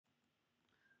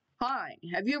Hi,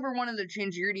 have you ever wanted to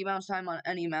change your debounce time on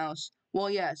any mouse?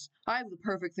 Well, yes, I have the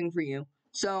perfect thing for you.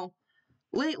 So,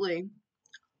 lately,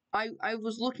 I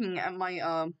was looking at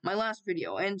my my last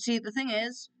video, and see, the thing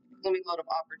is, let me load up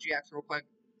Opera GX real quick.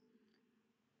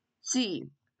 See,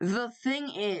 the thing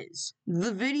is,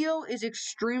 the video is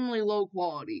extremely low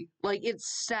quality. Like,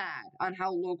 it's sad on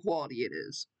how low quality it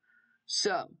is.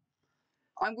 So,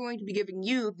 I'm going to be giving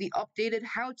you the updated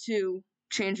how to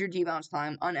change your debounce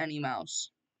time on any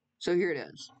mouse. So here it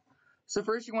is. So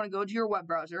first you want to go to your web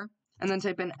browser, and then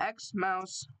type in X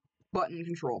mouse button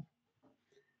control.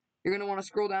 You're going to want to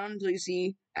scroll down until you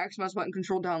see X mouse button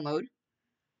control download.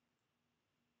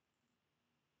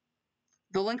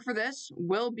 The link for this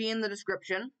will be in the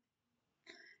description,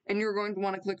 and you're going to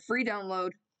want to click free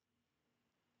download.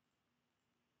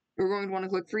 You're going to want to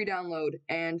click free download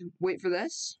and wait for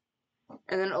this,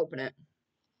 and then open it.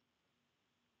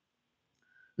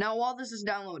 Now while this is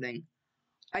downloading,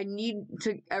 I need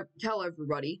to tell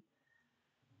everybody,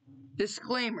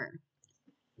 disclaimer,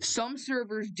 some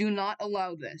servers do not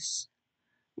allow this.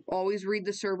 Always read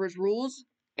the server's rules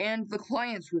and the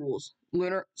client's rules.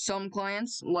 Some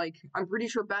clients, like, I'm pretty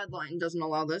sure Badline doesn't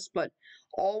allow this, but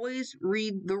always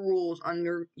read the rules on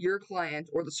your client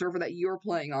or the server that you're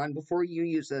playing on before you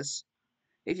use this.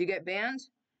 If you get banned,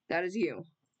 that is you.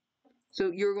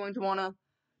 So you're going to want to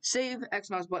save X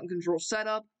mouse button control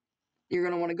setup. You're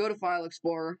going to want to go to File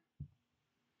Explorer.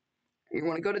 You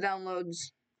want to go to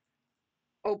Downloads,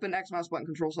 open X mouse button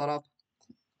control setup,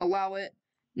 allow it,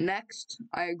 next,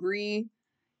 I agree.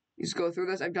 You just go through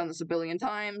this. I've done this a billion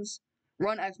times.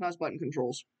 Run X mouse button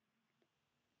controls.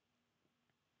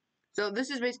 So this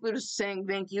is basically just saying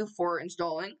thank you for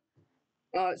installing.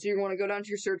 So you want to go down to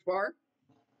your search bar,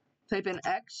 type in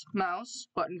X mouse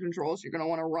button controls. You're going to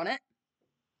want to run it.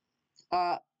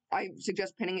 I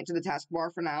suggest pinning it to the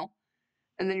taskbar for now.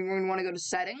 And then you're going to want to go to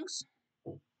Settings,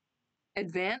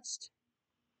 Advanced,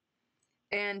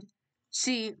 and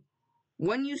see,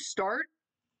 when you start,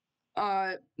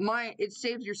 it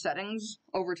saves your settings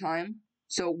over time.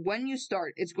 So when you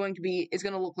start, it's going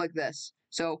to look like this.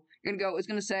 So you're gonna go, it's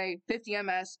gonna say 50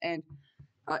 ms and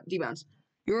debounce.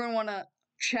 You're gonna want to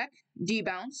check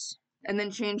debounce and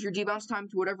then change your debounce time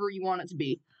to whatever you want it to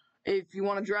be. If you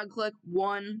want to drag click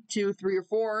 1, 2, 3, or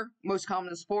 4, most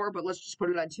common is 4, but let's just put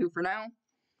it at 2 for now.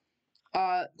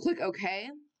 Click OK,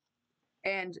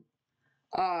 and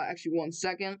actually 1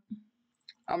 second.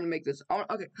 I'm gonna make this.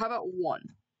 Okay, how about 1?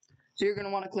 So you're going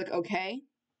to want to click OK,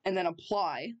 and then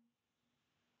Apply,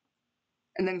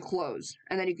 and then Close.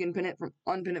 And then you can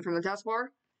unpin it from the taskbar.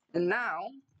 And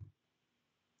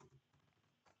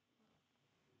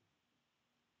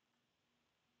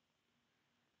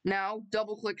now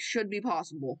double-click should be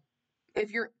possible.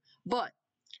 If you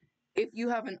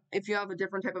have a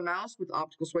different type of mouse with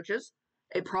optical switches,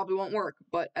 it probably won't work.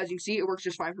 But as you can see, it works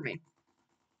just fine for me.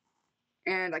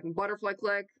 And I can butterfly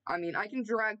click. I mean, I can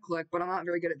drag click, but I'm not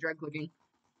very good at drag clicking.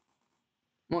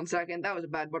 1 second, that was a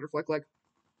bad butterfly click.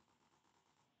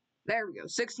 There we go,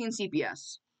 16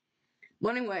 CPS.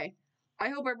 Well, anyway, I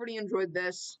hope everybody enjoyed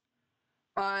this.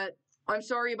 I'm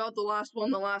sorry about the last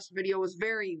one. The last video was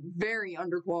very, very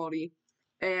under quality.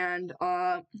 And,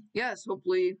 yes,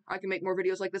 hopefully I can make more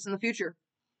videos like this in the future.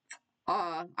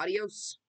 Adios.